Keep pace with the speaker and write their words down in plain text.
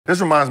This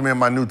reminds me of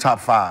my new top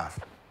 5.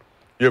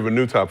 You have a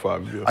new top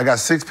 5? Yeah. I got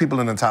 6 people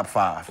in the top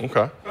 5.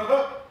 Okay.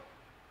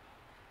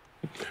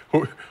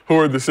 Who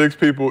are the 6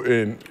 people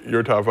in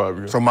your top 5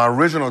 again? So my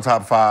original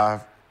top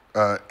 5,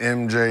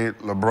 MJ,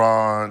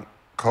 LeBron,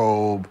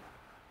 Kobe,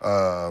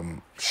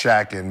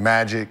 Shaq, and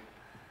Magic,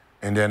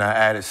 and then I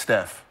added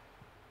Steph.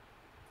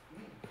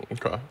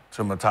 Okay.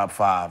 To my top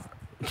 5.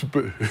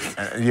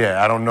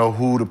 Yeah, I don't know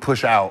who to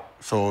push out,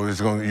 so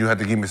you have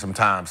to give me some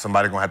time.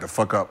 Somebody gonna have to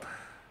fuck up.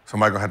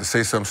 Somebody gonna have to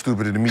say something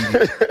stupid in the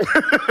meeting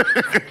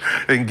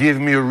and give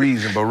me a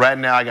reason. But right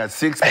now I got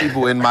 6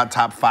 people in my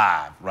top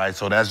 5, right?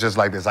 So that's just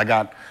like this. I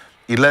got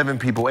 11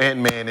 people,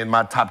 Ant-Man, in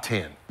my top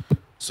 10.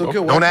 So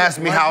Gil, don't ask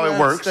me how it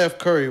works. Steph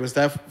Curry, was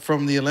that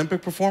from the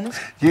Olympic performance?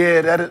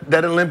 Yeah,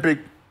 that Olympic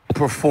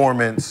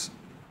performance,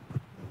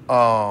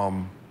 that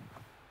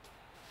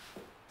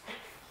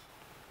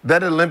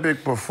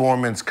Olympic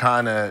performance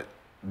kind of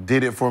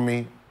did it for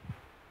me.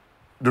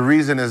 The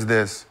reason is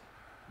this.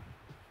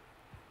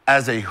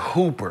 As a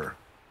hooper,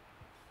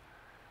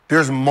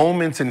 there's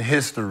moments in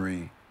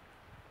history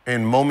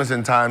and moments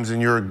and times in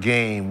your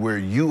game where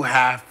you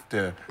have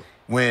to,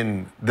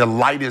 when the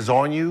light is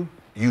on you,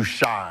 you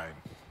shine.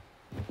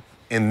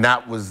 And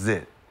that was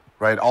it,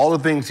 right? All the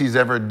things he's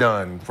ever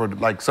done, for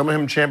like some of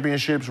him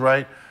championships,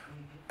 right?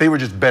 They were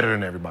just better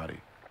than everybody.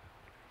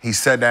 He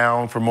sat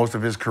down for most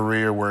of his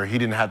career where he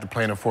didn't have to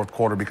play in the fourth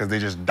quarter because they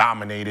just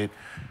dominated,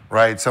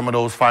 right? Some of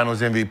those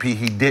finals MVP,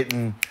 he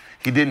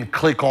didn't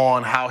click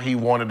on how he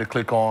wanted to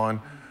click on,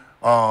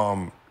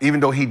 even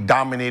though he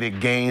dominated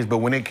games. But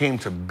when it came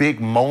to big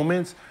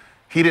moments,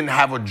 he didn't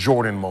have a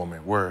Jordan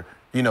moment where,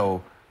 you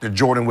know, the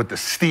Jordan with the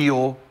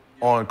steal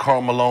on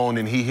Karl Malone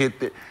and he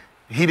hit it.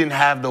 He didn't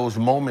have those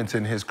moments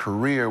in his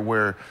career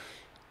where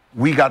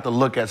we got to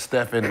look at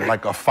Steph in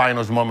like a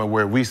finals moment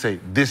where we say,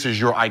 this is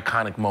your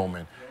iconic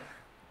moment.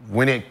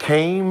 When it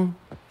came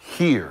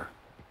here,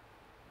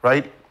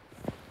 right,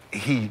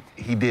 he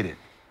did it.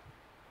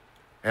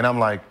 And I'm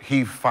like,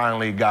 he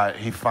finally got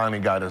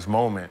his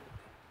moment.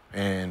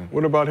 And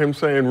what about him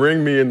saying,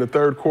 ring me in the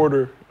third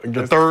quarter?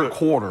 The third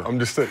quarter. I'm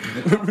just saying,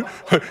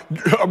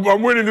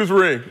 I'm winning this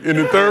ring in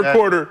the third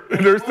quarter,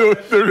 and they're still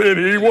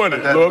in. He won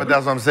it. But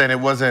that's what I'm saying. It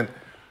wasn't,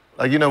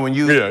 like, you know, when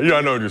you... Yeah,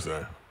 I know what you're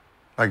saying.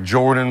 Like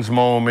Jordan's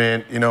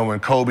moment, you know, when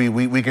Kobe,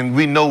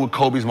 we know with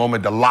Kobe's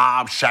moment, the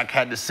lob, Shaq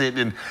had to sit,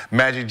 and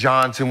Magic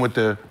Johnson with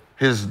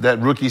that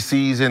rookie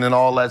season and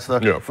all that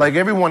stuff. Yeah. Like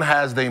everyone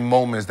has their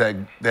moments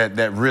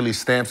that really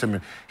stamps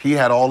him. He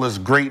had all this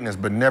greatness,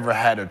 but never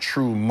had a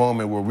true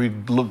moment where we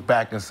look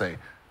back and say,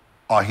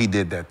 oh, he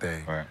did that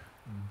thing. Right.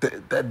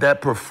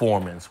 That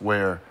performance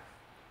where...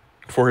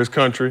 For his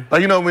country.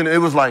 Like, you know, when it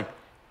was like,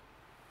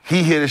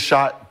 he hit a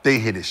shot, they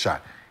hit his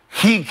shot.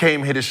 He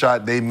came, hit a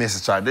shot, they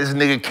missed a shot. This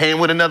nigga came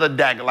with another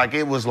dagger. Like,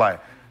 it was like,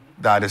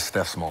 this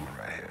Steph's moment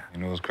right here. You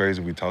know what's crazy?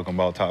 We talking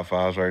about top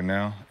 5s right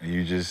now, and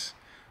you just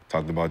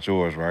talked about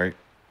yours, right?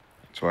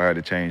 So I had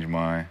to change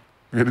mine.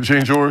 You had to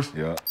change yours?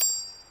 Yeah.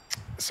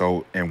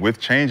 So, and with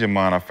changing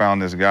mine, I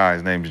found this guy.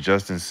 His name is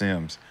Justin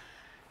Sims.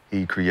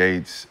 He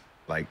creates,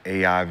 like,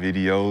 AI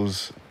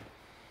videos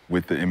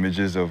with the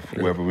images of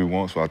whoever we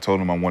want. So I told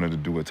him I wanted to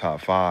do a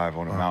top 5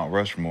 on a Mount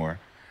Rushmore,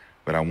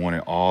 but I wanted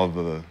all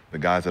the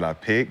guys that I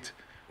picked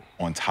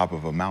on top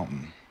of a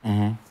mountain.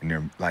 And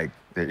they're, like,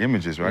 they're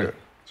images, right? Yeah.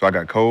 So I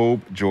got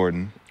Kobe,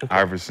 Jordan,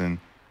 Iverson,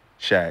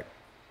 Shaq,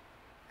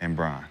 and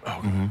Bryant.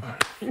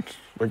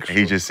 And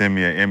he just sent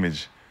me an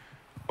image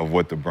of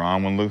what the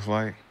Bryant one looks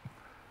like.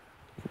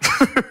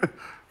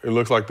 It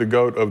looks like the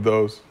GOAT of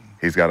those.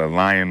 He's got a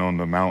lion on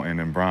the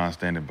mountain and Bryant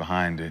standing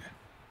behind it,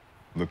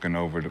 looking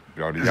over the...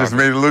 Just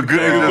made it look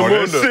good. Oh,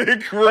 this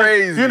shit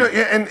crazy. You know,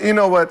 and you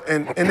know what?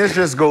 And this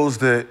just goes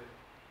to...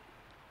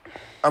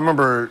 I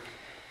remember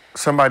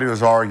somebody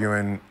was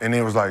arguing, and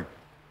it was like,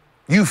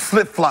 you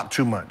flip-flop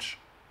too much.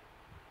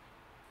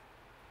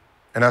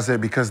 And I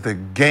said, because the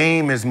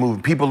game is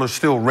moving. People are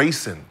still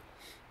racing,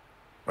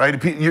 right?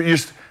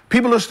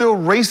 People are still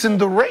racing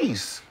the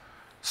race.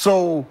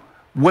 So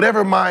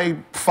whatever my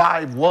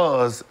 5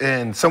 was,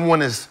 and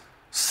someone is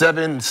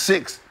 7,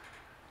 6,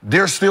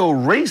 they're still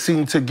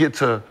racing to get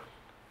to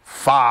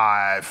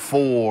 5,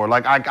 4.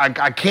 Like,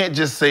 I can't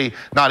just say,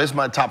 nah, this is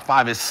my top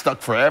 5, it's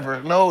stuck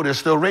forever. No, they're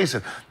still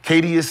racing.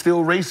 KD is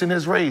still racing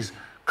his race.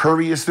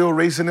 Curry is still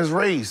racing his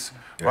race,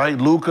 right?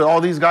 Luka,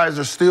 all these guys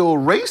are still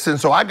racing,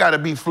 so I gotta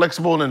be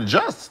flexible and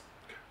adjust.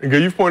 And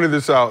you've pointed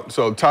this out.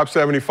 So top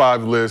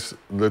 75 lists,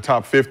 the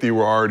top 50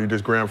 were already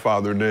just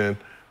grandfathered in.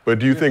 But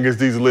do you think as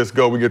these lists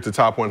go, we get to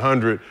top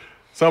 100,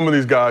 some of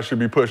these guys should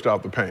be pushed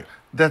out the paint?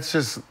 It's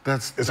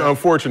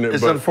unfortunate.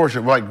 It's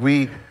unfortunate.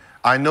 Like,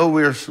 I know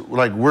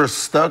we're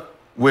stuck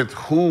with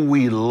who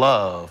we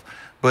love,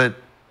 but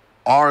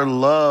our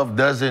love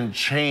doesn't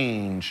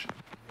change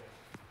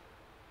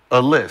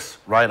a list,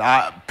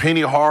 right?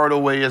 Penny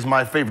Hardaway is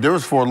my favorite. There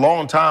was for a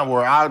long time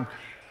where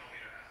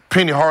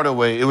Penny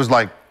Hardaway, it was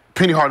like,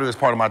 Penny Hardaway is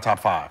part of my top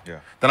 5. Yeah.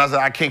 Then I said,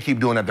 I can't keep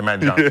doing that to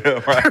Magic Johnson.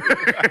 Yeah, right.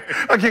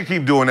 I can't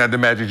keep doing that to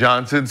Magic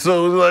Johnson.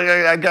 So like,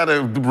 I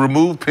gotta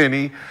remove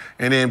Penny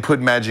and then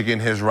put Magic in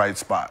his right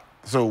spot.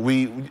 So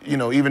we, you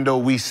know, even though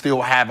we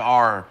still have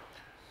our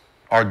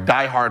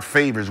diehard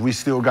favorites, we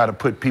still got to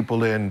put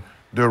people in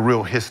their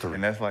real history.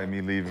 And that's like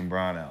me leaving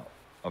Bron out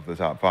of the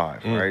top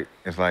 5, right?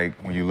 It's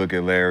like when you look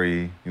at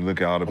Larry, you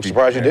look at all the people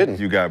surprised you didn't.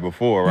 you got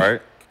before,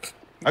 right?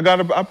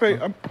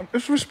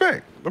 It's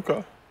respect.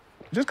 Okay.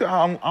 Just 'cause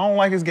I don't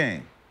like his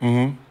game.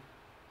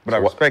 But I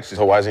respect his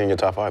So why is he in your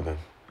top 5 then?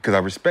 because I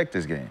respect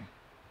his game.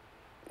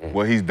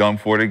 What he's done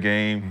for the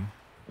game,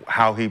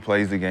 how he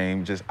plays the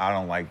game, just I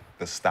don't like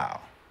the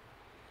style.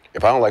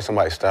 If I don't like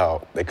somebody's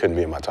style, they couldn't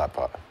be in my top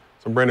 5.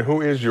 So, Brandon,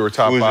 who is your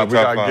top Who is your 5? We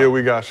top got 5? Gil,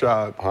 we got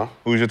Shad. Huh?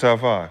 Who's your top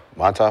 5?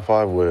 My top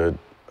 5 would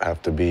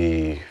have to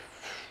be,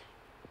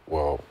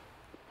 well,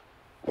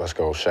 let's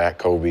go Shaq,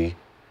 Kobe,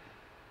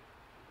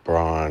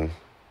 Bron,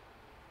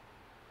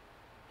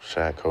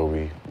 Shaq,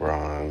 Kobe,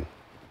 Bron,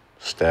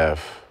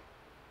 Steph,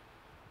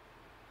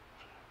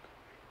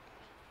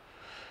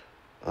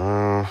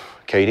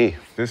 KD.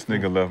 This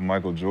nigga left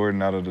Michael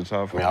Jordan out of the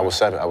top 5. I mean, I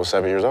was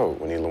 7 years old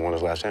when he won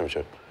his last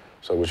championship.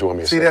 So what you want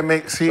me to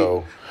say?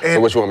 So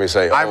what you want me to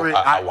say?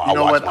 You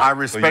know what? I So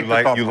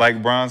respect you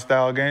like Bron's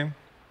style game?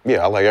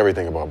 Yeah, I like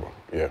everything about Bron.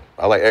 Yeah,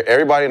 I like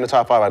everybody in the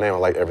top 5 I name. I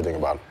like everything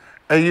about him.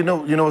 Hey, you know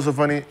what's so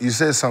funny? You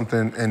said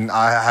something, and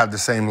I have the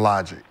same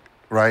logic,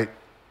 right?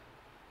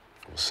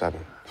 I was 7.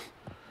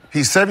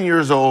 He's 7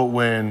 years old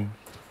when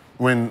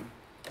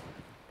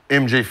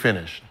MJ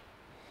finished,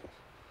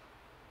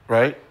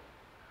 right?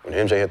 When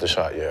MJ hit the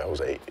shot, yeah, I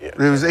was 8. Yeah. It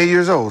was 8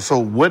 years old. So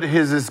what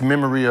is his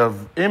memory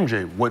of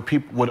MJ?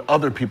 What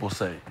other people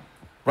say,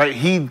 right?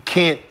 He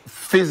can't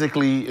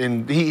physically,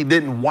 and he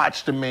didn't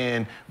watch the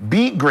man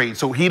be great,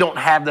 so he don't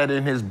have that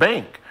in his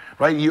bank,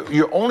 right?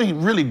 You're only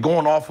really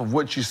going off of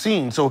what you've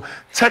seen. So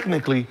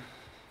technically,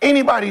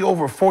 anybody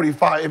over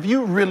 45, if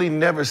you really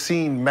never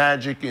seen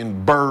Magic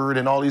and Bird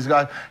and all these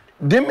guys,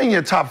 them in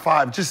your top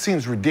 5 just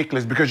seems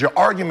ridiculous because your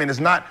argument is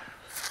not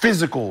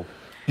physical.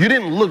 You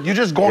didn't look. You're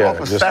just going off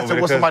of stats of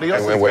what somebody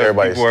else and is. where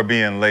everybody's- People are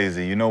being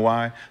lazy. You know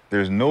why?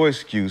 There's no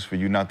excuse for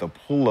you not to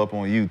pull up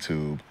on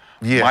YouTube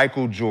Yeah.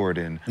 Michael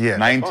Jordan, Yeah.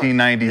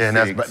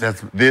 1996, Yeah,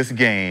 that's this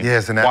game.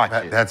 Yes, and watch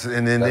that, it. that's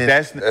and then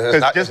It's Just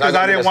not because gonna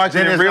I be didn't the- watch it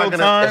then in it's real not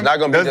gonna- time it's not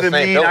gonna be the doesn't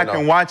same mean I feeling, can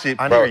though. watch it,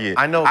 I know, period.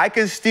 I know. I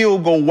can still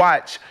go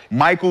watch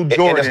Michael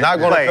Jordan And it's not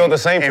going to play feel the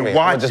same to and me.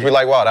 watch I'm just it. be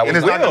like, wow, that was And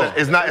it's not gonna.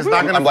 It's not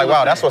gonna. I'm like, feel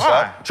wow, the that's same. what's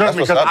up. Trust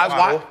me, That's because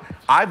what's up.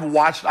 I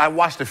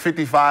watched the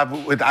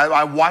 55 with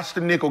I watched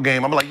the nickel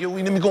game. I'm like, yo,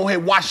 let me go ahead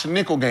and watch the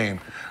nickel game,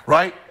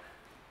 right?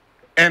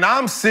 And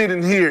I'm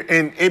sitting here,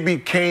 and it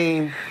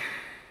became,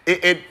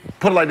 it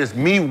put it like this,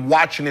 me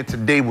watching it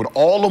today with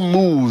all the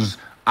moves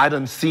I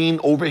done seen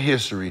over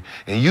history,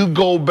 and you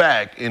go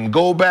back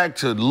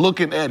to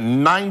looking at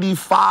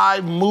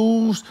 95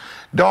 moves,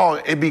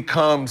 dog, it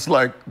becomes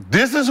like,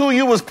 this is who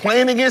you was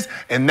playing against,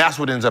 and that's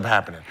what ends up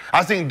happening.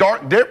 I seen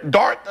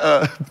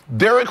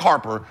Derek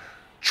Harper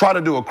try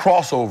to do a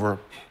crossover.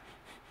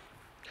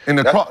 And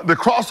the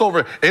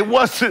crossover, it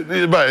wasn't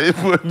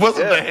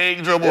the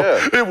hang dribble.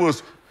 Yeah. It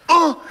was,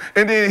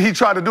 and then he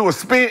tried to do a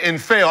spin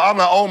and fail. I'm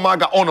like, oh my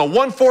God, on a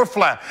 1-4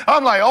 flat.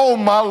 I'm like, oh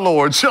my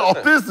Lord, yo,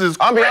 this is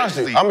I'll be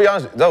crazy.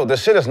 honest. Though the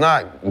shit is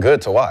not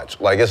good to watch.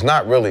 Like it's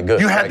not really good.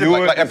 You had to-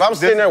 like, if I'm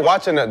sitting there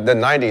watching the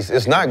 90s,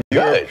 it's not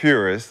You're a good.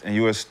 purist and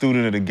you're a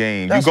student of the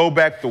game. That's- You go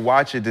back to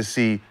watch it to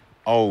see,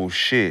 oh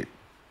shit,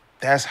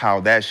 that's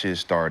how that shit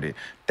started.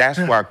 That's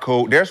where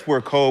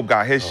Kobe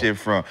got his shit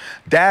from.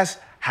 That's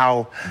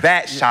how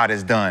that shot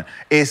is done.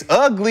 It's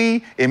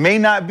ugly, it may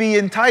not be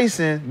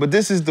enticing, but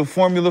this is the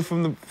formula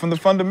from the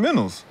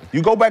fundamentals.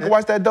 You go back and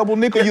watch that double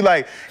nickel, you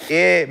like,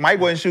 yeah, Mike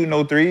wasn't shooting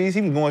no threes,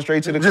 he was going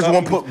straight to the Just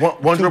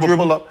cup. one dribble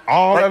pull up.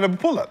 All Right? of the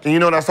pull-ups. And you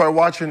know what I started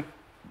watching?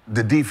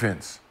 The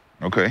defense.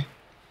 Okay.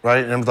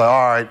 Right? And I was like,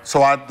 all right.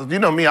 So you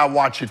know me, I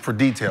watch it for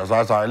details. I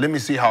was like, all right, let me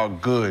see how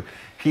good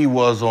he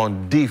was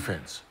on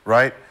defense,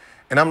 right?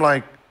 And I'm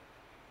like,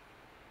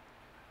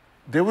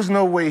 there was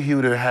no way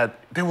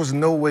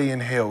in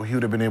hell he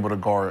would have been able to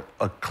guard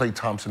a Klay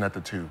Thompson at the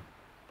 2.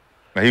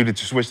 Now he'd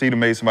have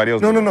made somebody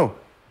else. No.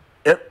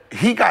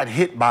 He got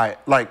hit by,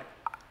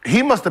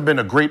 he must have been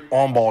a great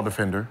on-ball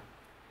defender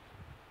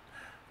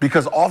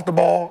because off the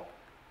ball,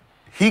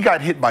 he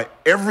got hit by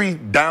every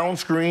down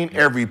screen,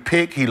 every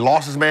pick. He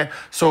lost his man.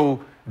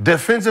 So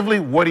defensively,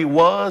 what he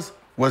was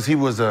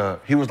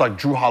like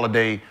Drew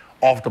Holiday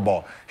off the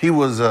ball. He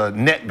was a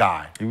net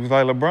guy. He was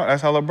like LeBron.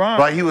 That's how LeBron.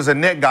 Right, he was a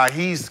net guy.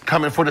 He's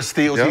coming for the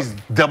steals. Yep. He's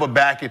double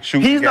backing.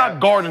 gap. He's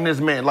not guarding this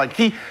man. Like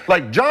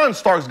John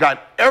Starks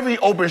got every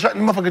open shot. The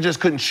motherfucker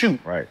just couldn't shoot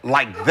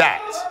like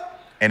that.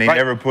 And they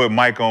never put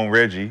Mike on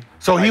Reggie.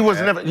 So he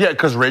was never,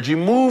 because Reggie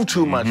moved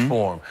too much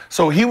for him.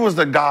 So he was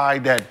the guy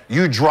that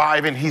you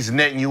drive and he's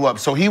netting you up.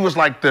 So he was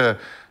like the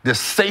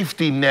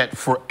safety net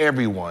for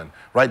everyone,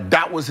 right?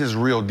 That was his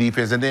real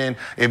defense. And then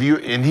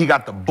he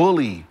got the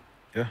bully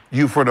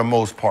you for the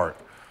most part.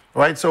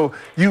 right? So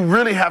you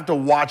really have to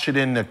watch it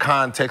in the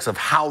context of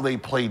how they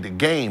played the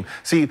game.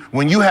 See,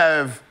 when you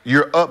have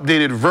your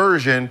updated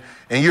version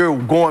and you're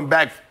going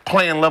back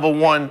playing level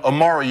 1 of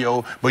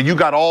Mario, but you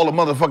got all the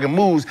motherfucking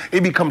moves,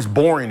 it becomes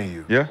boring to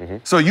you. Yeah.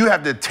 So you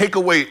have to take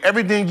away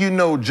everything you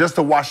know just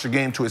to watch the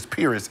game to its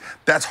purest.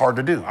 That's hard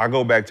to do. I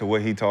go back to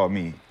what he taught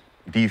me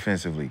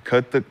defensively.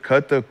 Cut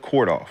the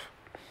court off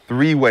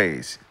 3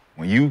 ways.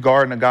 When you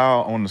guarding a guy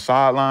on the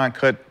sideline,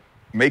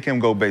 make him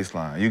go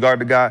baseline. You guard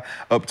the guy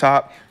up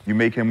top, you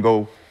make him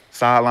go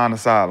sideline to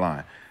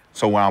sideline.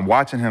 So when I'm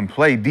watching him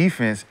play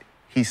defense,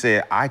 he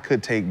said I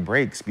could take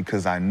breaks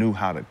because I knew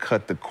how to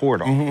cut the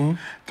court off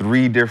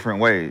 3 different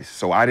ways.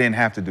 So I didn't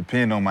have to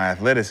depend on my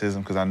athleticism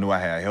because I knew I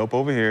had help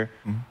over here,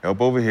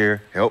 help over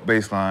here, help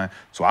baseline.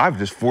 So I've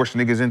just forced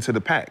niggas into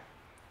the pack.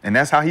 And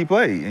that's how he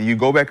played. And you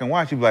go back and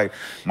watch, you be like,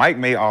 Mike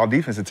made all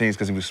defensive teams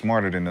because he was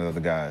smarter than the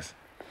other guys.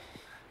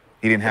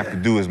 He didn't have to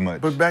do as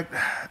much. But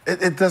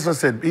that's what I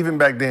said, even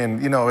back then,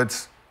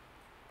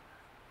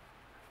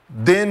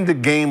 then the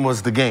game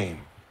was the game,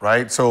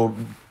 right? So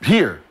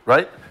here,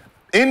 right?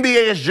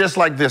 NBA is just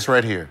like this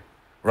right here,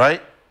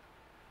 right?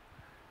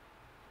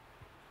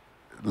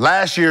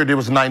 Last year, there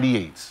was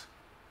 98s.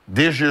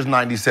 This year's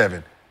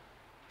 97.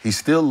 He's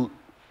still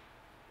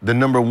the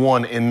number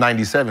 1 in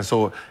 97.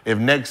 So if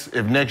next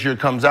year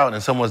comes out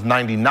and someone's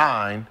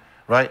 99,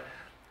 right?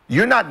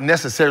 You're not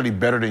necessarily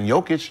better than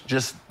Jokic,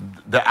 just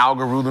the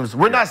algorithms.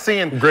 We're not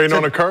saying... Grading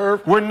on a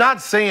curve? We're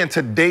not saying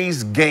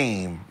today's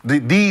game,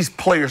 these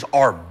players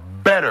are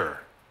better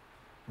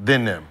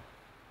than them,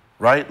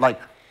 right? Like,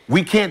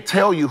 we can't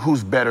tell you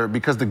who's better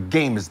because the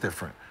game is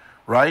different,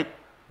 right?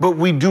 But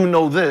we do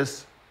know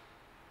this.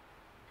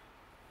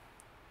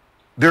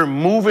 They're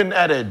moving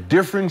at a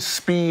different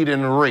speed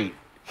and rate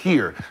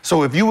here.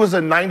 So if you was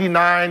a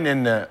 99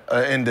 in the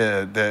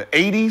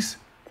 80s,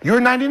 you're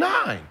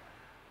 99.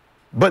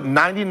 But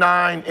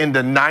 99 in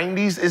the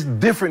 90s is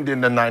different than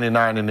the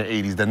 99 in the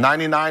 80s. The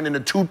 99 in the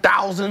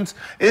 2000s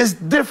is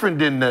different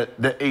than the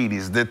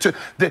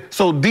 80s.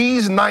 So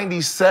these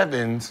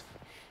 97s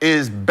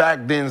is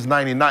back then's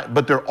 99,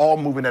 but they're all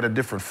moving at a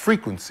different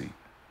frequency,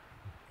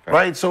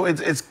 right? So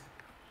it's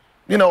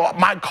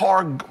my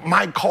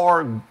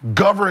car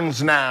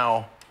governs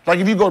now. Like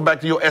if you go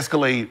back to your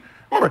Escalade,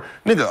 remember,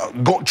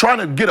 nigga, trying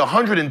to get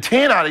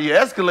 110 out of your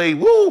Escalade,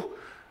 woo,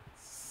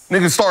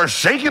 nigga start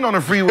shaking on the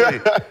freeway.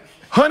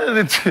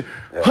 110,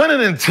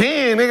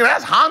 nigga,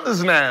 that's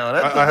Hondas now.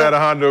 I had a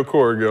Honda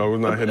Accord, yo. I was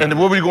not hitting. And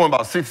what were you going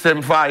about, 6,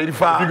 75,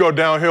 85? If you go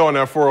downhill on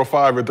that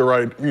 405 at the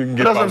right, you can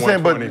get that's about what I'm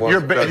saying,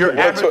 but your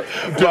average,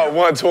 about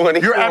 120.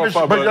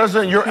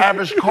 Your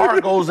average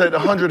car goes at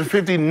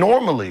 150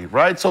 normally,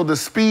 right? So the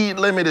speed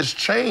limit has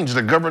changed,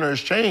 the governor has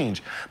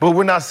changed. But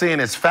we're not saying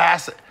it's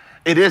fast.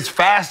 It is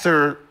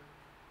faster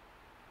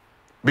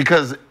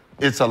because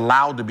it's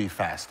allowed to be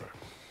faster.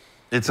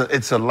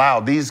 It's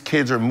allowed. These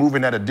kids are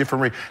moving at a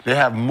different rate. They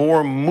have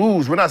more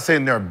moves. We're not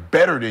saying they're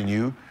better than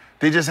you.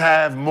 They just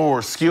have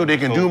more skill. They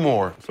can do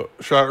more. So,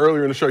 Shaq,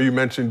 earlier in the show, you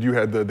mentioned you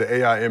had the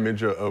AI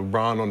image of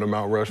Bron on the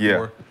Mount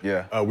Rushmore.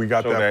 Yeah. We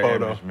got that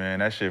photo. Image, man.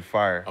 That shit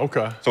fire.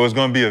 Okay. So it's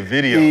gonna be a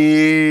video.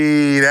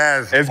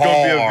 It's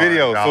gonna be a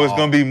video. So it's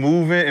gonna be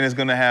moving, and it's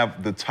gonna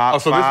have the top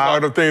 5. So this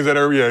are the things that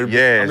are,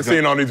 I'm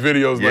seeing on these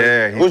videos.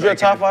 Yeah. Who's your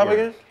top 5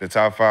 again? The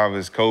top 5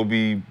 is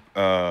Kobe,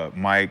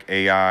 Mike,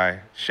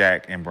 AI,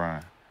 Shaq, and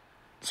Bryant.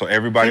 So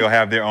everybody will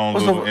have their own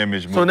little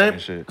image moving and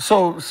shit.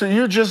 So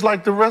you're just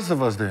like the rest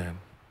of us then.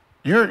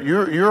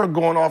 You're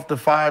going off the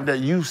 5 that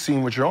you've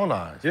seen with your own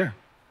eyes. Yeah.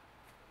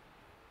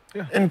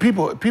 And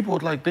people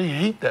like they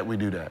hate that we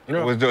do that.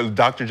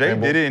 Dr. J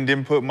did it and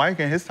didn't put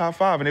Mike in his top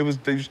 5, and they was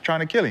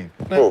trying to kill him.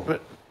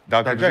 But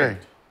Dr. J.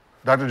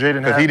 Dr. J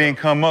didn't have. Because he didn't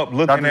come up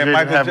looking at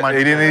Michael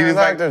J. He was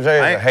like, Dr. J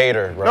is a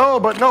hater, bro.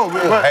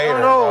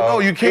 No,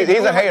 you can't.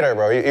 He's a hater,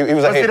 bro. He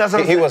was a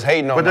hater. He was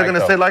hating on But they're Mike,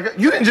 gonna say like,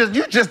 you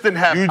just didn't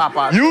have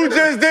Popeye. You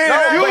just did.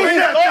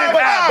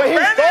 But he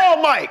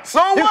saw Mike. So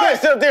what? You can't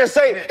sit up there and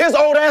say his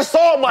old ass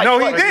saw Mike. No,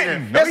 he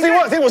didn't. Yes, he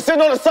was. He was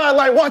sitting on the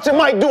sideline watching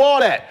Mike do all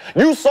that.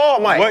 You saw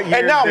Mike.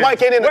 And now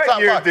Mike ain't in the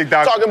top 5.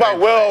 Talking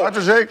about,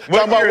 Dr. J.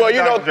 Talking about, well,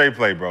 you know. Dr. J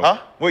play, bro? Huh?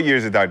 What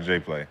years did Dr. J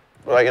play?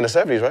 Like in the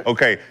 70s, right?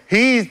 Okay,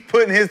 he's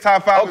putting his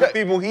top 5 with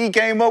people he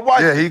came up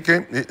watching. Yeah, he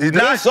came.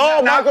 He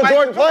saw Michael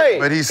Jordan play.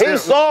 But he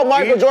saw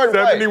Michael Jordan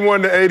play.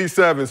 71 to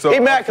 87. So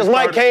he mad because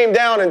Mike came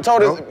down and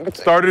told us.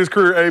 Started his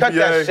career ABA. Cut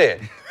that shit.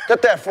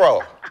 Cut that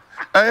fro.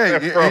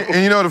 Hey,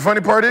 and you know the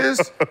funny part is?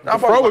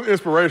 Fro was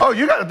inspirational. Oh,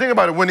 you got to think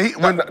about it.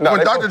 When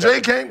Dr.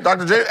 J came,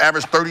 Dr. J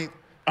averaged 30,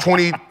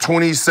 20,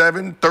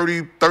 27,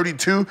 30,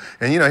 32.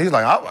 And, he's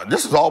like,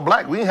 this is all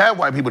black. We ain't have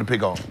white people to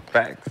pick on.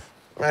 Facts.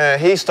 Man,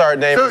 he started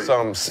naming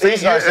some. He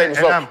started saying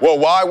some. Well,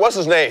 why? What's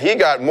his name? He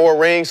got more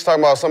rings.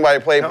 Talking about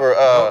somebody played for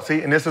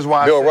and this is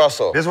why Bill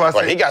Russell. This is why I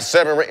say he got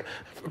 7 rings.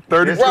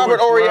 30. Robert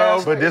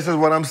Orias. But this is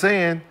what I'm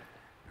saying.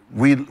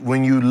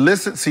 When you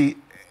listen, see,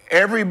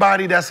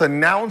 everybody that's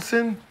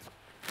announcing,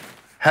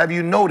 have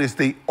you noticed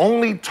they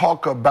only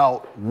talk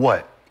about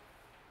what?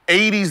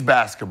 80s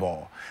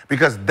basketball.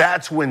 Because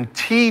that's when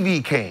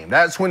TV came.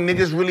 That's when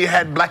niggas really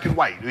had black and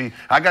white.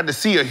 I got to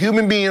see a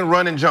human being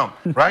run and jump,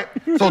 right?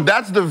 So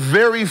that's the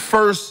very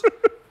first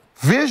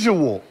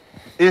visual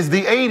is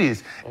the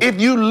 80s.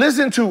 If you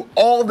listen to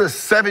all the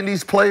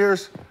 70s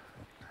players,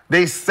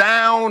 they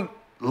sound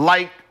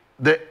like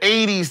the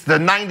 80s, the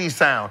 90s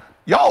sound.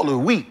 Y'all are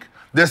weak.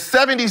 The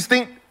 70s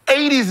think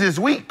 80s is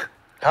weak.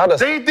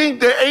 They think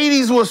the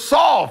 80s was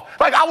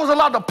soft. Like I was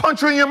allowed to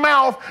punch you in your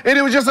mouth and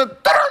it was just a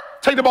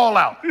take the ball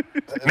out.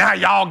 Now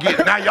y'all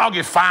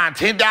get fined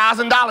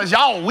 $10,000.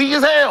 Y'all weak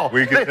as hell.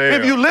 Weak as hell.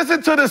 If you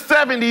listen to the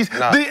 70s,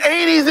 the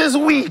 80s is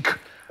weak.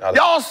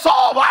 Y'all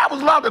soft. I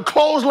was allowed to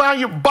clothesline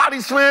you,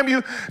 body slam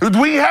you.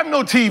 We have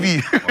no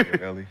TV.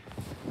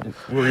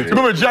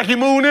 Remember Jackie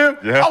Moon there?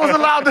 Yeah. I was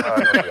allowed to.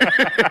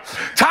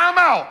 Time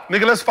out.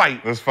 Nigga, let's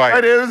fight. Let's fight.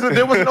 Right,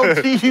 there was no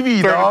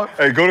TV, dog.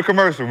 Hey, go to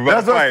commercial.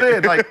 That's what I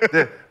said. Like,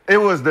 it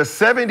was the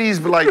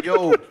 70s, but like,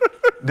 yo,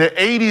 the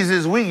 80s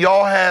is weak.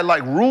 Y'all had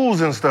like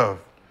rules and stuff.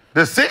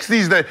 The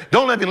 60s,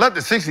 don't let the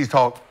 60s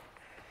talk.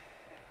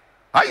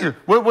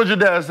 What'd your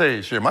dad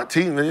say? Shit, my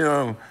team,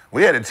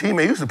 we had a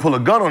teammate, he used to pull a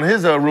gun on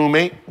his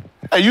roommate.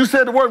 Hey, you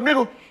said the word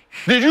nigga?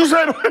 Did you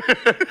say the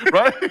word?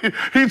 Right?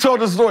 He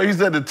told the story. He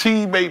said the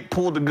teammate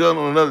pulled the gun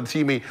on another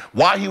teammate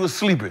while he was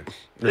sleeping.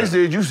 They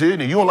said, you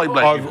said it, you don't like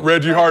black people.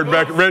 Reggie Hart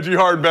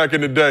back in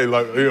the day,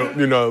 like,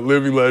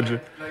 living legend.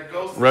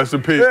 Rest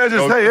in peace. Yeah,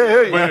 just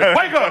hey, wake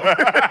up.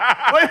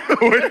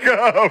 wake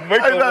up.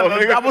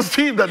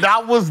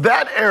 That was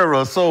that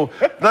era. So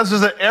that's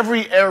just that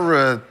every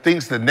era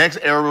thinks the next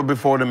era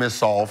before them is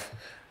soft.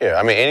 Yeah,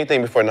 I mean,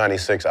 anything before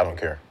 96, I don't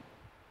care.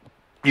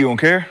 You don't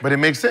care? But it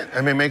makes sense. I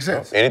mean, it makes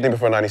sense. Anything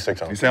before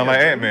 96, I don't care. You sound like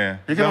Ant-Man.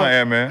 You sound like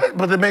Ant-Man.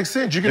 But it makes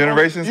sense. You can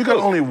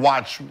only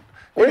watch.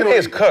 What do you mean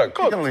it's cooked?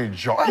 You can only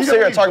enjoy. I'm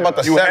sitting here talking about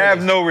the 70s. You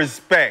have no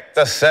respect.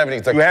 The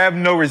 70s. You have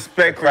no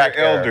respect for your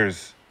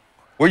elders.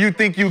 Where you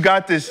think you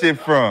got this shit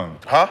from?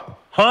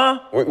 Huh?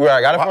 Where I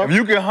got it from? If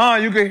you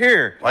can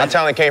hear. My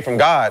talent came from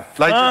God.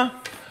 My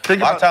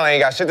talent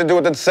ain't got shit to do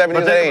with the 70s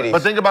and 80s.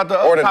 But think about the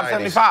top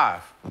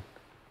 75.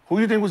 Who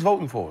do you think was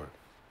voting for it?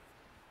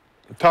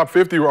 The top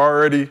 50 were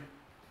already,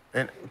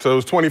 so it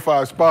was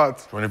 25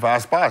 spots.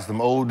 25 spots.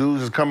 Them old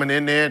dudes is coming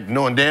in there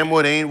knowing damn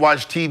well they ain't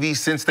watched TV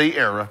since they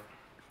era.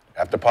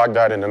 After Pac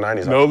died in the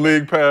 90s. No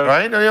league pass.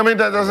 Right? I mean,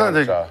 that's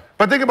nothing.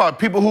 But think about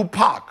people who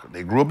Pac.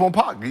 They grew up on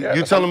Pac.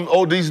 You tell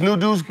them, these new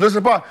dudes,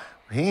 listen to Pac.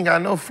 He ain't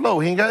got no flow.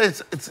 He ain't got,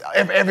 it's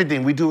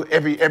everything. We do,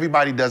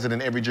 everybody does it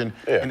in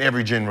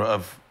every genre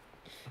of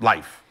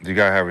life. You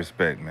gotta have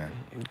respect, man.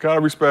 You gotta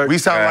respect. We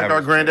sound like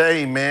our granddad.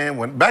 Hey,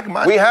 man, back in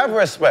my We have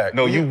respect.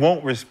 No, you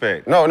won't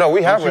respect. No,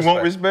 we have respect. You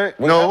want respect?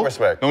 We have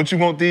respect. Don't you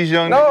want these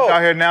young niggas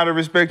out here now to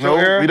respect your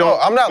era? We don't.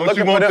 I'm not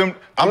looking for them.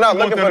 I'm not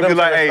looking for them to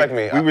respect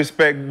me. We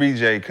respect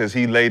BJ because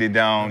he laid it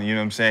down, you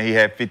know what I'm saying? He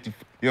had 50, you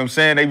know what I'm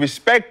saying? They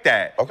respect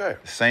that. Okay.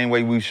 The same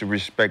way we should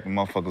respect the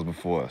motherfuckers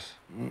before us.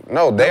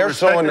 No, they're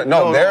showing it.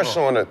 They're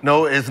showing it.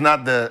 No, it's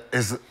not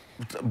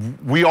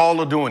we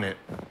all are doing it.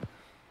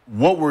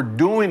 What we're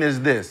doing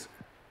is this.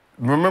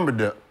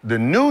 Remember, the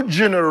new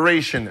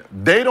generation,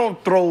 they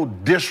don't throw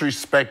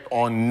disrespect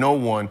on no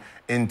one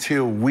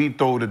until we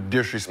throw the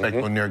disrespect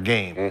on their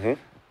game.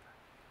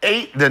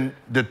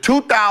 The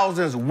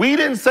 2000s, we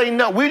didn't say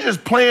no. We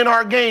just playing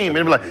our game.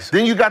 And like,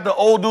 then you got the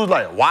old dudes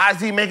like, why is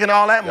he making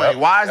all that money?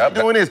 Why is he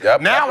doing this?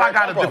 Now I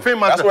got to defend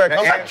myself.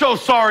 Shut your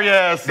sorry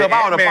ass up.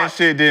 Ant-Man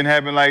shit didn't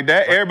happen like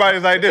that.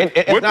 Everybody's like this.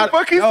 What the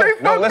fuck he say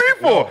fuck me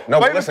for?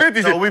 Like the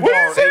 50s shit. What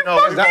did he say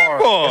fuck me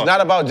for? It's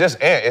not about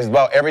just Ant. It's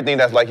about everything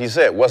that's like he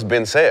said, what's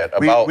been said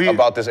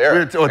about this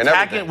era. We're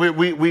attacking,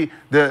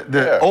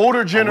 the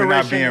older generation. We're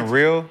not being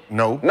real?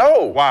 No.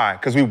 Why?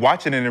 Because we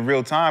watching it in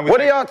real time.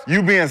 What are y'all?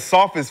 You being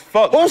soft as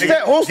fuck.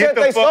 Who said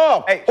they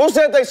soft? Hey, who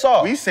said they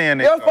soft? We saying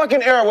they Your soft.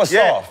 fucking era was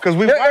soft. Because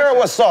your era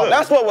was soft.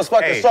 That's what was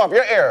fucking soft.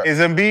 Your era. Is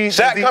Embiid?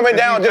 Shaq coming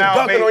down just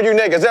dunking on you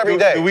niggas every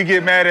day. Do we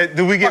get mad at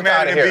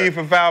Embiid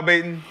for foul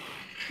baiting?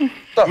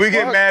 Do we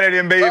get mad at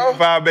Embiid for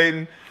foul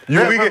baiting?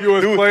 Do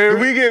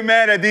we get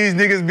mad at these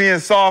niggas being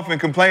soft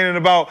and complaining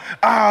about,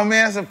 oh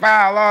man, it's a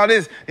foul, all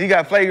this. You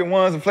got flagrant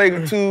ones and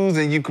flagrant twos,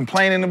 and you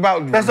complaining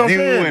about that's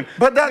review.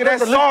 But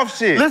that's soft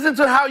shit. Listen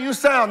to how you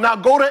sound. Now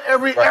go to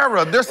every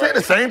era. They're saying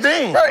the same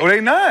thing. No, they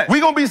not.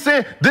 We gonna be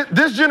saying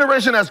this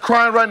generation that's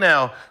crying right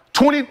now.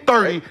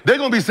 2030, they're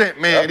gonna be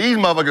saying, man, these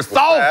motherfuckers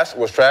soft.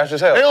 Was trash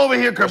as hell. They over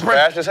here compressing.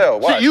 Trash as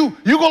hell. What? You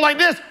go like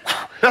this.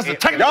 That's a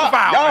technical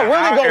foul. Y'all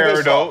really gonna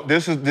be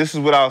soft. This is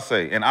what I'll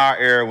say. In our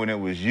era, when it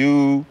was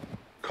you,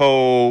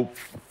 Cole,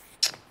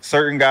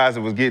 certain guys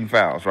that was getting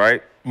fouls,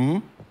 right?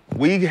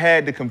 We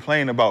had to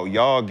complain about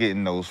y'all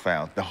getting those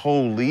fouls. The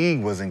whole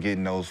league wasn't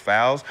getting those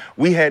fouls.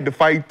 We had to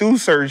fight through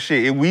certain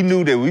shit. And we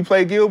knew that we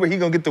play Gilbert, he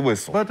gonna get the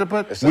whistle. But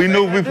we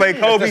knew we play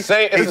Kobe. It's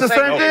the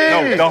same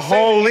thing. No, the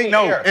whole league.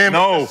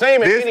 No.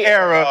 This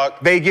era,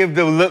 they give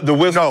the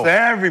whistle to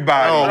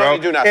everybody, bro.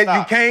 They do not.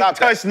 You can't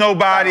touch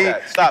nobody. You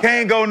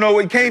can't go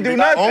nowhere. You can't do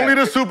nothing. Only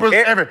the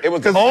superstars. It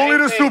was only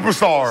the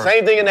superstars.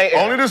 Same thing in their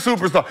era. Only the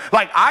superstars.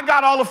 Like I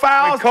got all the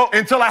fouls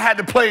until I had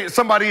to play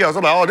somebody else.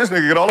 I'm like, oh, this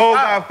nigga get all the fouls.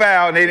 Cole got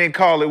fouled. They didn't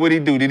call it, what'd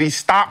he do? Did he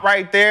stop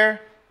right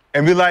there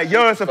and be like,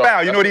 yo, it's a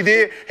foul? You know what he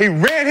did? He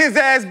ran his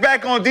ass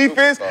back on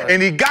defense,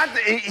 and he got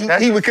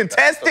he would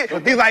contest it.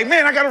 He's like,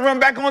 man, I got to run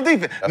back on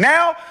defense.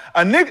 Now,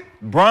 a nigga,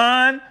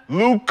 Bron,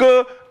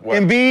 Luka,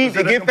 Embiid,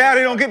 they get fouled,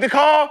 they don't get the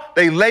call,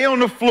 they lay on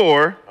the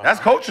floor. That's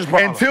coach's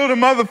problem. Until the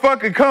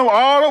motherfucker come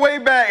all the way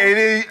back and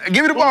then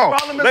give me the ball.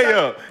 Lay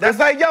up. That's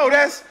like, yo,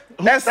 that's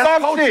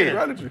soft coaching.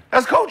 shit.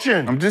 That's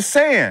coaching. I'm just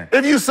saying.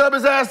 If you sub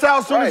his ass out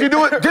as soon as you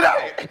do it, get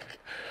out.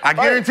 I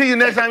guarantee you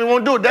next time he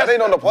won't do it. That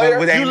ain't on the player.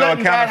 But there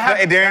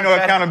ain't no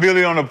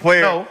accountability on the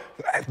player. No.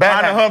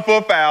 Find a hunt for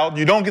a foul.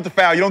 You don't get the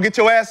foul. You don't get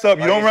your ass up.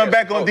 You don't run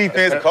back on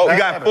defense. You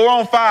got 4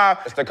 on 5.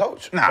 It's the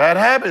coach. Nah. Bad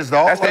habits,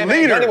 dog. That's the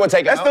leader.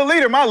 That's the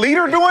leader. My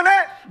leader doing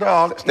that?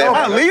 Dog.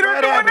 My leader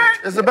doing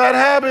that? It's a bad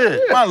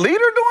habit. My leader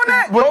doing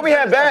that? Kobe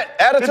had bad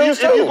attitudes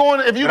too.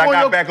 If you But I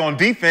got back on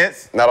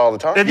defense. Not all the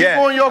time. If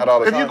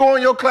you go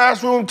in your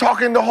classroom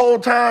talking the whole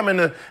time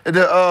and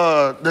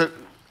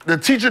the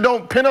teacher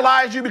don't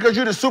penalize you because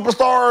you're the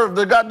superstar of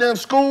the goddamn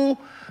school,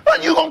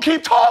 you gonna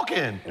keep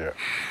talking. Yeah.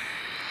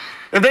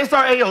 If they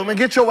start, hey, yo, man,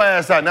 get your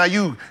ass out. Now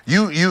you're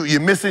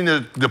missing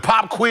the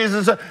pop quiz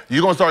and stuff,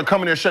 you're gonna start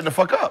coming there shutting the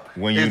fuck up.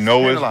 When you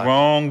know it's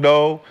wrong,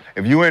 though,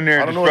 if you in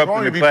there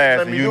disrupting the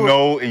class and you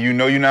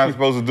know you're not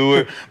supposed to do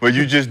it, but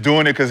you just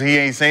doing it because he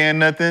ain't saying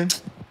nothing.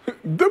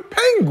 The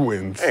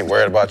Penguins. I ain't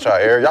worried about y'all,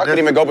 Eric. Y'all couldn't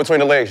even go between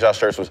the legs. Y'all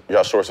shorts was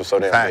so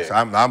damn Facts. big.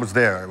 I was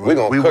there. We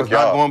was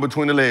not going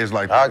between the legs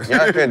like that.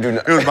 Y'all couldn't do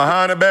nothing. It was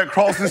behind the back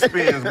crossing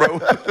spins, bro.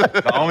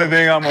 The only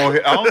thing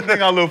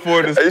I look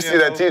forward to You see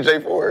that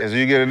TJ Ford? is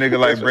you get a nigga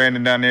like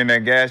Brandon down there in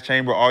that gas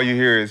chamber, all you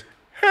hear is,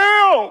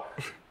 help!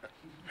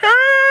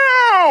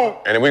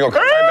 Help! And then we gonna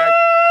come right back.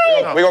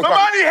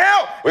 Somebody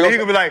help! And he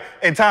gonna be like,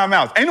 in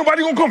timeouts, ain't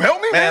nobody gonna come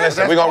help me, man?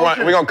 Listen, we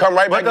gonna come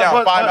right back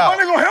down. 5 out.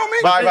 Nobody gonna help me?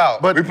 5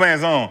 out. We playing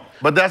zone.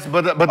 But that's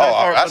cool. I'm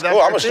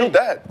gonna shoot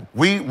that.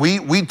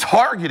 We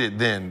targeted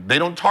then. They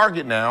don't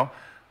target now.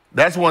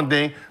 That's one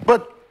thing.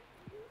 But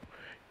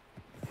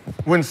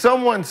when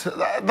someone's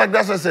like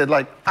that's what I said.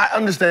 Like I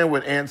understand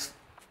where Ant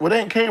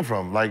came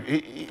from. Like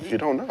You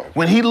don't know.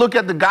 When he look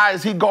at the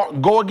guys he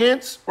go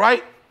against,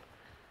 right?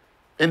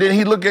 And then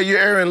he look at your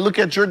area and look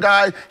at your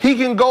guys. He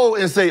can go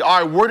and say, all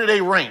right, where do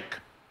they rank?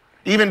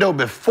 Even though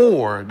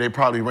before they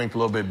probably ranked a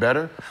little bit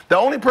better. The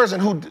only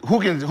person who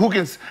can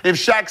if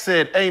Shaq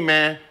said, hey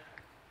man,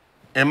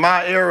 in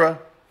my era,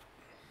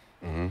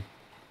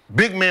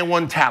 big man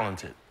wasn't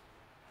talented,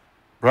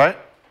 right?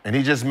 And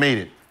he just made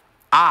it.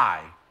 I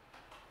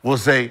will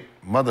say,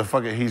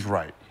 motherfucker, he's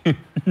right.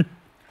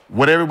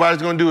 What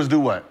everybody's gonna do is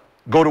do what?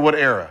 Go to what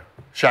era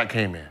Shaq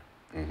came in.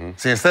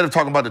 See, instead of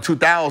talking about the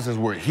 2000s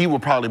where he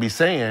would probably be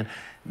saying,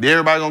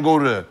 everybody gonna go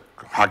to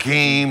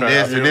Hakeem,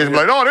 this and this, and be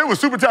like, oh, they were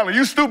super talented,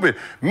 you stupid.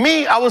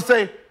 Me, I would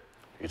say,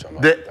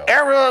 the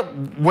era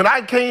when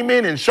I came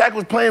in and Shaq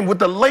was playing with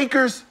the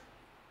Lakers,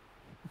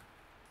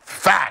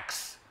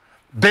 facts.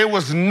 There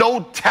was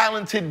no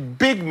talented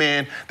big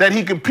man that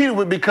he competed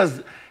with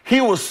because he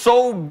was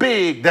so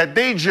big that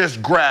they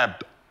just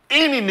grabbed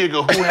any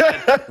nigga who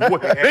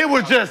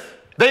had,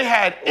 they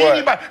had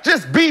anybody,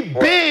 just be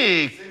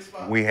big.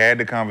 We had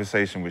the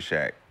conversation with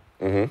Shaq.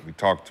 We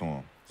talked to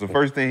him. So the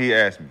first thing he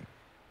asked me,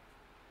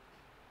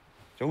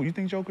 Joe, you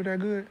think Joker that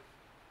good?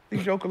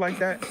 Think Joker like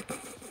that?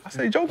 I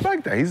say, Joker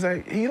like that. He's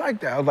like, he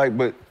like that. I was like,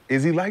 but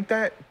is he like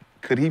that?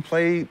 Could he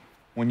play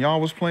when y'all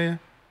was playing?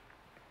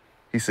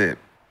 He said,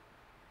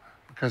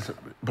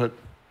 but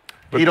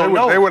he don't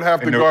know. They would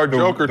have to guard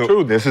Joker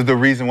too. This is the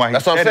reason why he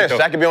That's what I'm saying.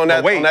 Shaq could be on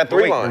that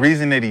 3 line. The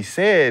reason that he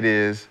said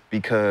is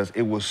because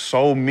it was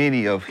so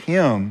many of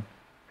him,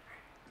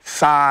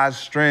 size,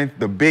 strength,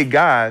 the big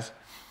guys.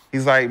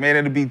 He's like, man,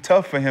 it'd be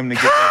tough for him to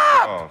get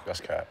that shit off.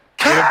 That's cap.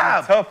 It'd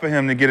be tough for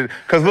him to get it.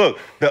 Cause look,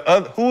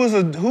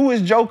 who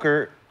is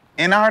Joker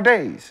in our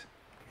days?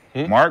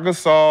 Mark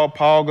Gasol,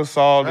 Paul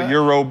Gasol, the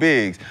Euro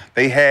bigs.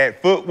 They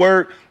had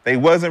footwork. They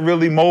wasn't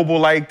really mobile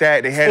like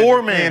that. They had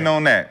to depend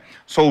on that.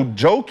 So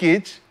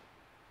Jokic,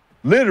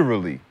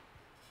 literally,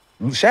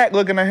 Shaq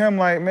looking at him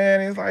like,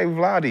 man, he's like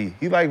Vlade.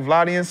 He like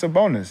Vlade and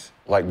Sabonis.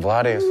 Like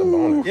Vlade and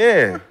Sabonis.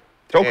 Yeah.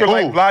 Joker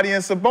like Vlade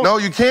and Sabonis. No,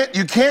 you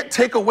can't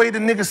take away the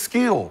nigga's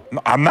skill.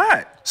 No, I'm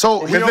not.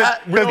 So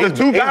because the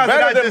two guys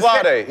better than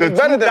Vlade. He's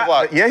better than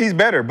Vlade. Yeah, he's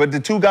better. But the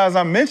two guys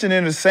I'm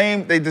mentioning the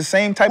same type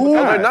of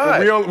guy. They're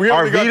not.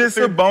 Arvidas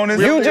Sabonis.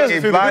 You just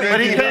compare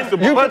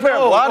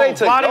Vlade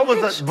to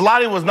Jokic?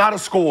 Vlade was not a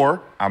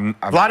scorer.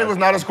 Vlade was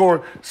not a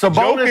scorer.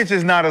 Jokic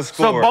is not a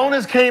scorer.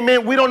 Sabonis came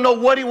in. We don't know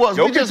what he was.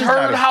 We just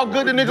heard how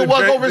good the nigga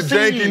was overseas. The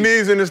janky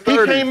knees in his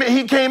 30s.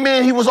 He came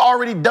in. He was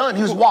already done.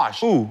 He was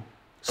washed. Who?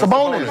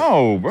 Sabonis.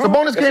 No, bro.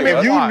 Sabonis came in.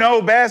 If you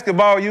know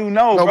basketball, you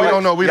know. No, bro. we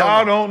don't know.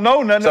 Y'all don't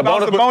know nothing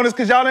about Sabonis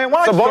because y'all didn't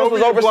watch Sabonis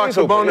was overseas.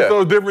 Sabonis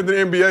was different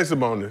than NBA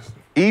Sabonis.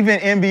 Even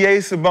NBA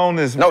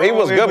Sabonis. No, he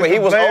was good, but he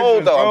was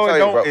old, though. I'm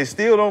telling you, bro. It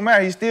still don't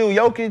matter. He's still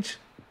Jokic.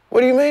 What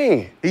do you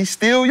mean? He's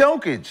still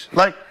Jokic.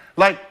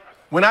 Like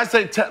when I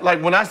say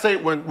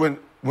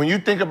when you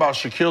think about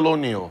Shaquille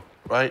O'Neal,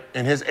 right,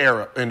 in his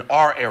era, in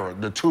our era,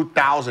 the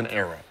 2000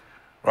 era,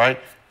 right?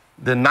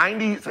 The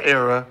 90s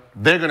era,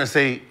 they're going to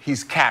say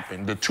he's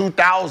capping. The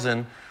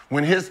 2000,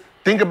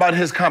 think about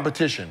his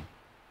competition.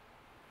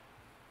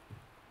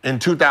 In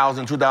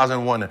 2000,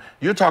 2001,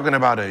 you're talking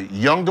about a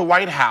young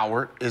Dwight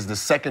Howard is the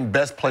second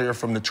best player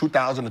from the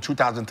 2000 to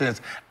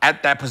 2010s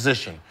at that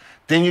position.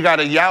 Then you got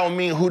a Yao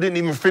Ming who didn't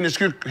even finish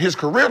his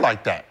career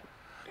like that.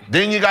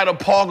 Then you got a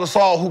Paul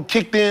Gasol who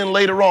kicked in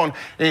later on,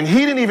 and he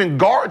didn't even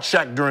guard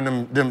Shaq during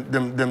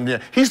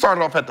them. He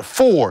started off at the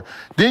 4.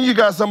 Then you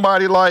got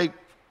somebody like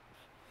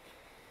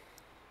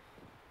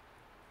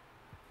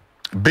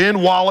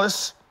Ben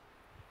Wallace.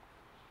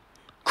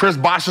 Chris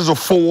Bosh is a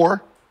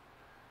 4.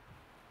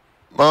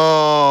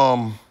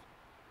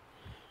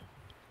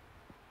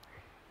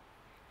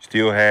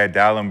 Still had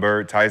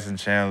Dallenberg, Tyson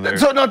Chandler.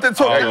 Now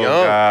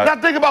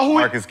think about who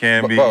Marcus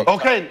Camby.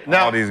 Okay,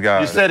 now all these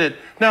guys. You said it.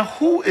 Now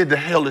who in the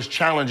hell is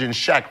challenging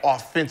Shaq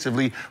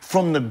offensively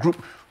from the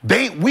group?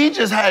 We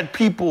just had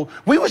people.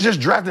 We was just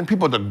drafting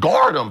people to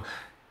guard him.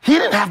 He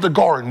didn't have to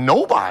guard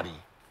nobody.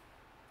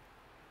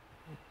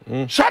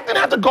 Shaq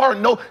didn't have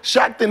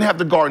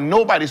to guard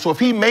nobody. So if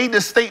he made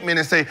this statement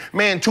and say,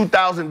 "Man,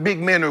 2,000 big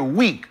men are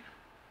weak,"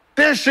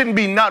 there shouldn't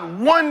be not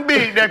one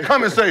big that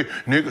come and say,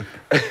 "Nigga,"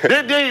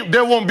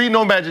 there won't be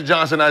no Magic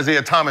Johnson,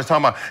 Isaiah Thomas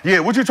talking about, "Yeah,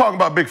 what you talking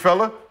about, big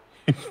fella?"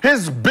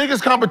 His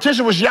biggest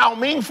competition was Yao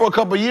Ming for a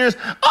couple of years.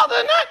 Other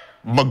than that,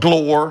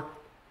 McGlure.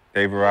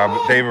 David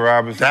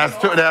Robinson.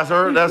 That's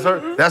her.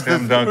 That's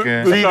Tim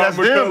Duncan. See, that's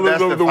them.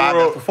 That's of the the 5.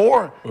 world.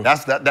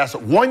 That's the 4. That's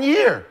 1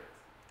 year.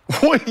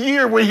 1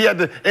 year where he had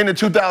to in the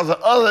 2000.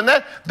 Other than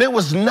that, there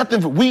was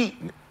nothing for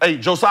Hey,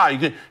 Josiah,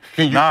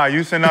 can you? Nah,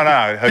 you said no.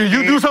 Can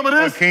you do some of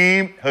this?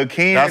 Hakeem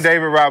and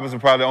David Robinson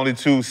probably the only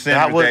 2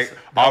 centers that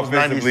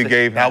offensively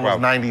gave him That was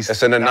problems. 90s.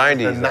 It's in the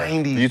 90s. The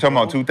 90s. You talking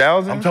about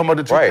 2000? I'm talking about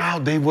the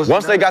 2000. Right.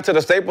 Once they got to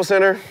the Staples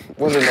Center,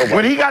 wasn't nobody.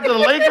 When he got to the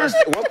Lakers,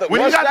 when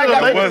he got to the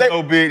There Lakers, was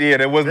no big,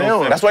 there was no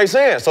center. that's what he's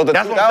saying. So the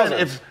That's what I'm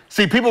 2000s. saying.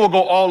 See, people will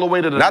go all the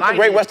way to the 90s. Not the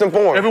Great Western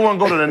Forum. Everyone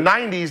go to the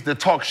 90s to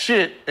talk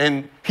shit,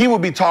 and he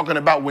would be talking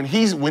about when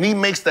he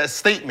makes that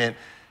statement.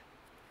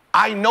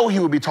 I know he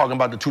would be talking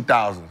about the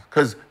 2000s,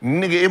 because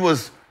nigga, it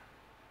was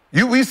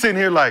we sitting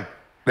here like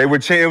It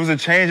was a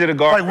change of the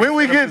guard. like when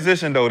we get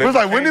position though. It was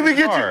like when did we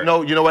get you?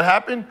 No, you know what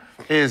happened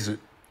is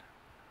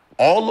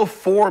all the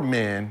 4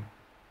 men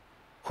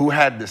who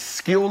had the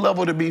skill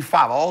level to be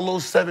 5, all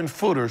those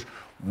 7-footers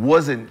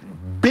wasn't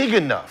big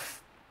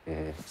enough.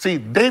 See,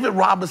 David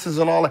Robinsons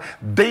and all that,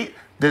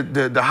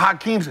 the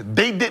Hakeems,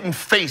 they didn't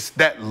face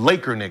that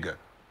Laker nigga.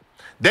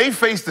 They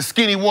faced the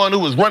skinny one who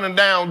was running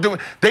down.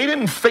 They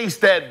didn't face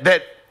that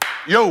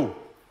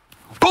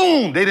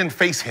boom. They didn't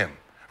face him,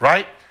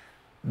 right?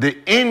 The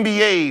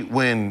NBA,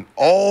 when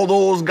all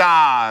those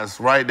guys,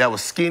 right, that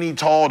was skinny,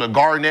 tall, the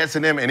Garnetts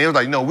and them, and it was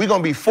like, no, we're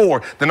gonna be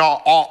 4. Then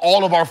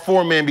all of our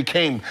 4 men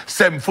became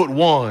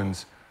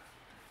 7'1".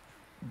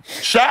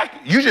 Shaq,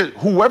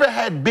 whoever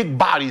had big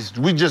bodies,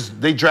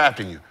 they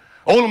drafting you.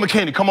 Ola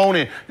McKinney, come on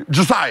in.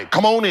 Josiah,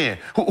 come on in.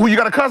 Who you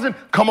got a cousin?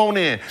 Come on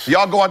in.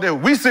 Y'all go out there.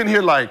 We sitting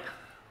here like,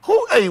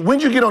 hey,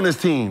 when'd you get on this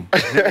team?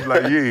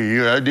 Like,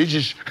 yeah, they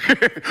just,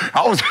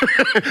 I was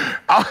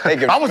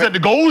at the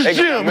Gold's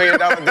Gym. $1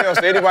 million deal,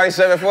 so anybody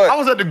 7 foot. I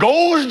was at the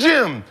Gold's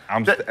Gym.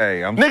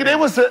 Nigga, they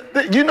was,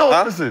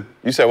 listen.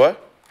 You said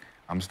what?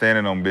 I'm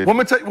standing on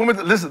business.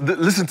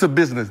 Listen to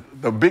business.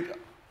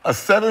 A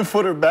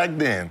 7-footer back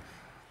then,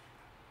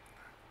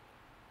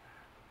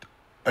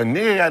 a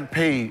nigga got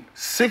paid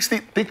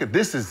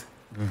this is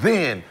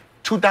then,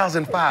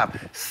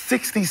 2005,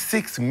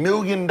 $66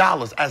 million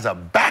as a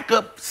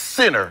backup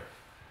center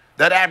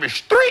that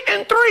averaged 3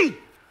 and 3.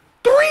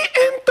 3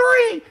 and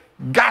 3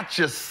 got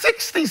you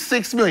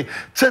 $66 million.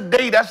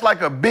 Today, that's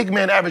like a big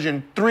man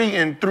averaging 3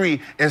 and 3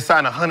 and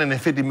sign a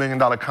 $150 million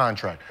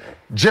contract.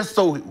 Just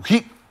so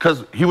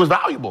because he was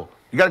valuable.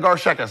 You got to guard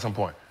Shaq at some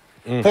point.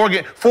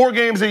 4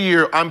 games a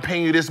year, I'm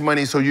paying you this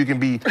money so you can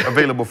be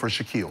available for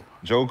Shaquille.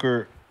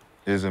 Joker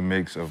is a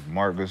mix of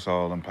Marc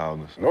Gasol and Pau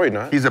Gasol. No, he's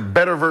not. He's a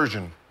better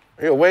version.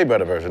 He's a way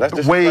better version.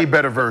 That's way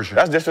better version.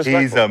 That's disrespectful.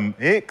 He's a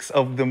mix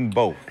of them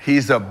both.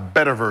 He's a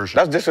better version.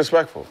 That's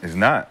disrespectful. It's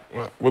not.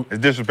 It's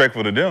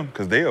disrespectful to them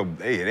because they'll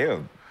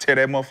tear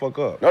that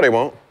motherfucker up. No, they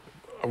won't.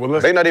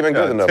 They're not even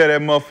good enough. Tear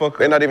that motherfucker up.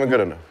 They're not even good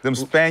enough. Them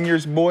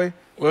Spaniards, boy.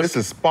 This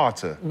is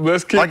Sparta.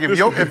 Let's keep like if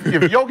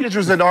Jokic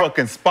was in our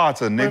fucking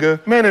Sparta,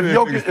 nigga. Man, if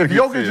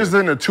Jokic is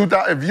in the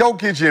 2000, if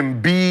Jokic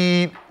and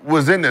Embiid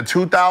was in the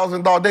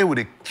 2000s, dog, they would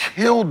have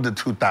killed the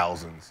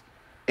 2000s.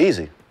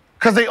 Easy.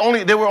 Because they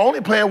were only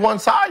playing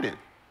one-sided,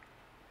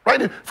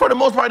 right? For the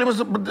most part, it was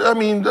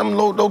them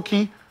low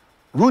key.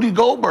 Rudy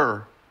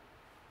Gobert.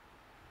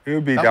 It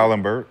would be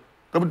Dallenberg.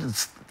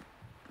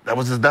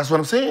 That's what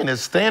I'm saying.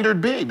 It's standard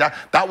big.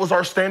 That was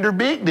our standard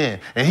big then,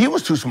 and he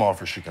was too small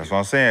for Shaquille. That's what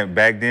I'm saying.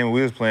 Back then,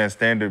 we was playing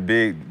standard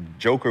big.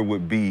 Joker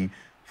would be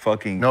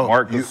fucking No,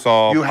 Marc you,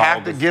 Gasol. you have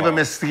Paul to give him Gasol.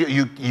 his skill.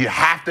 You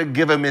have to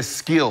give him his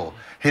skill.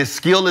 His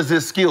skill is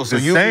his skill. So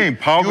The you same.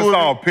 Paul you-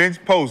 Gasol,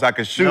 pinch post. I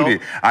can shoot No.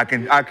 it. I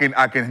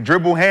can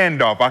dribble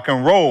handoff. I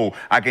can roll.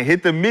 I can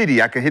hit the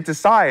midi. I can hit the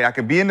side. I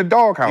can be in the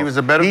doghouse. He was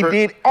a better. He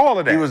did all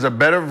of that. He was a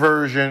better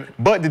version.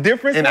 But the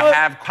difference in a was,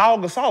 half- Paul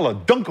Gasol will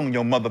dunk on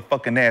your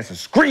motherfucking ass and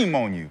scream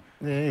on you.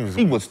 Yeah,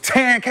 he was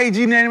 10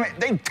 kg.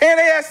 They tear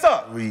their ass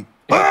up.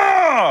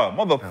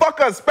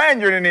 Motherfucker,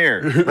 Spaniard in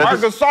here. Marc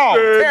Gasol,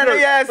 tear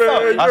their ass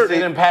up. I see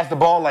him pass the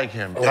ball like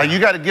him. Like, you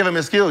got to give him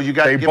his skill. You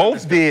got. They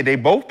both did. They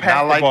both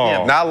passed the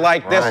ball. Not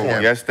like this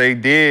one. Yes, they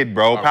did,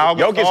 bro. Paul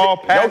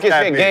Gasol passed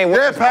that hit bitch. game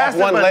with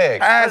one leg.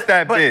 Passed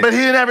that bitch. But he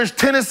didn't average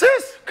 10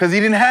 assists. Because he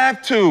didn't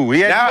have to. He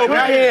had Now he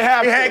didn't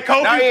have he to. had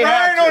Kobe Now he Bryant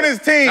have on to. his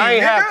team. Now he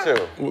nigga. have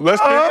to.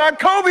 Let's keep Got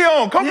Kobe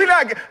on. Kobe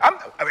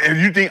not.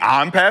 You think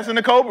I'm passing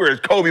to Kobe or is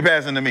Kobe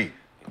passing to me?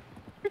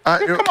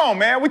 Come on,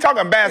 man. We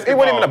talking basketball. He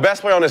wasn't even the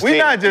best player on this team. We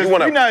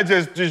not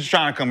just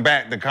trying to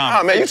combat the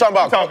conversation. man, you talking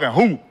about- We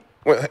talking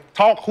hoop.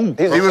 Talk hoop.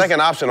 He's the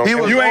second option on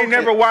You ain't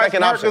never watched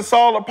Marc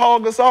Gasol or Paul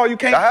Gasol. You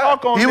can't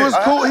talk on He this. was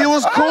cool. He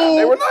was cool.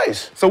 They were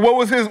nice. So what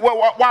was his?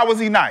 Why was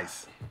he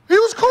nice? He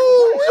was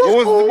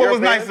cool. What was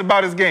nice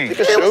about his game? He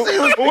could shoot.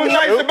 What was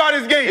nice about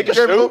his game? He could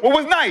shoot. What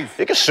was nice?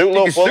 He could shoot a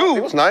little pull. He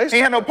was nice. He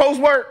had no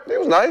post work. He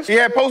was nice. He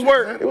had post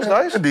work. He was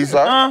nice.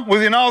 Decent. Was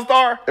he an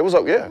all-star? It was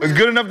yeah. Was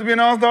good enough to be an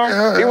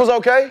all-star? He was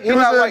okay. He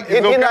not like he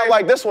not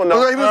like this one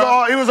though. He was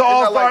an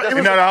all-star.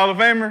 He not a Hall of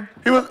Famer?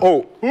 He was.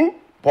 Who?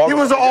 He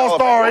was an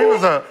all-star. He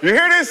was a. You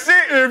hear this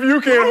shit? If you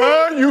can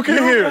hunt, you can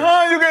hear.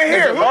 You can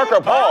hear. Marc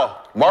or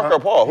Paul? Marc or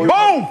Paul?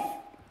 Both.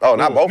 Oh,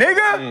 not both.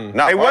 Nigga,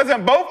 Not they Marc.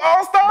 wasn't both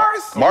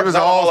all-stars? Marc He was not an a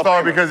Hall of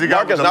all-star Famer. because he got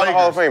Marc with is the not a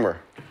Hall of Lakers.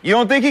 Famer. You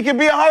don't think he can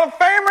be a Hall of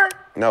Famer?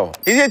 No.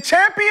 Is he a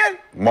champion?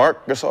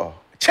 Marc Gasol.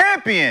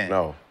 Champion.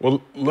 No.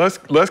 Well, let's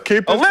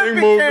keep this Olympic thing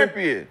moving.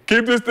 champion.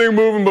 Keep this thing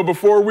moving, but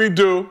before we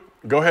do,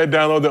 go ahead and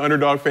download the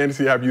Underdog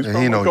Fantasy app. Use he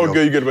promo know code yo.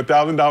 GOOD. You get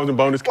 $1,000 in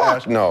bonus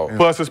cash. no.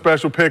 Plus a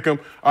special pick 'em.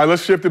 All right,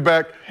 let's shift it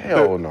back.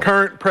 Hell to no.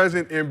 Current,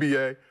 present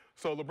NBA.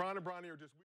 So LeBron and Bronny are just.